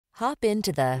Hop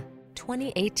into the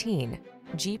 2018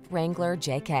 Jeep Wrangler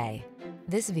JK.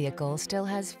 This vehicle still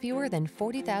has fewer than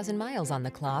 40,000 miles on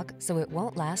the clock, so it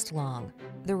won't last long.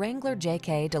 The Wrangler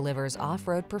JK delivers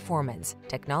off-road performance,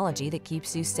 technology that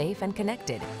keeps you safe and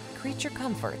connected, creature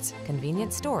comforts,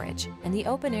 convenient storage, and the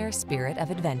open-air spirit of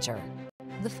adventure.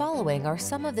 The following are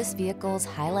some of this vehicle's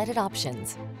highlighted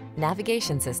options: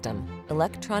 navigation system,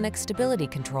 electronic stability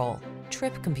control,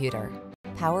 trip computer,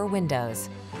 power windows,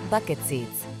 bucket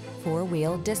seats,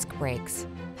 four-wheel disc brakes,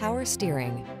 power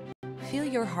steering. Feel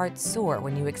your heart soar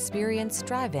when you experience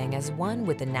driving as one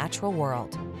with the natural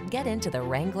world. Get into the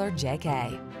Wrangler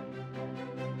JK.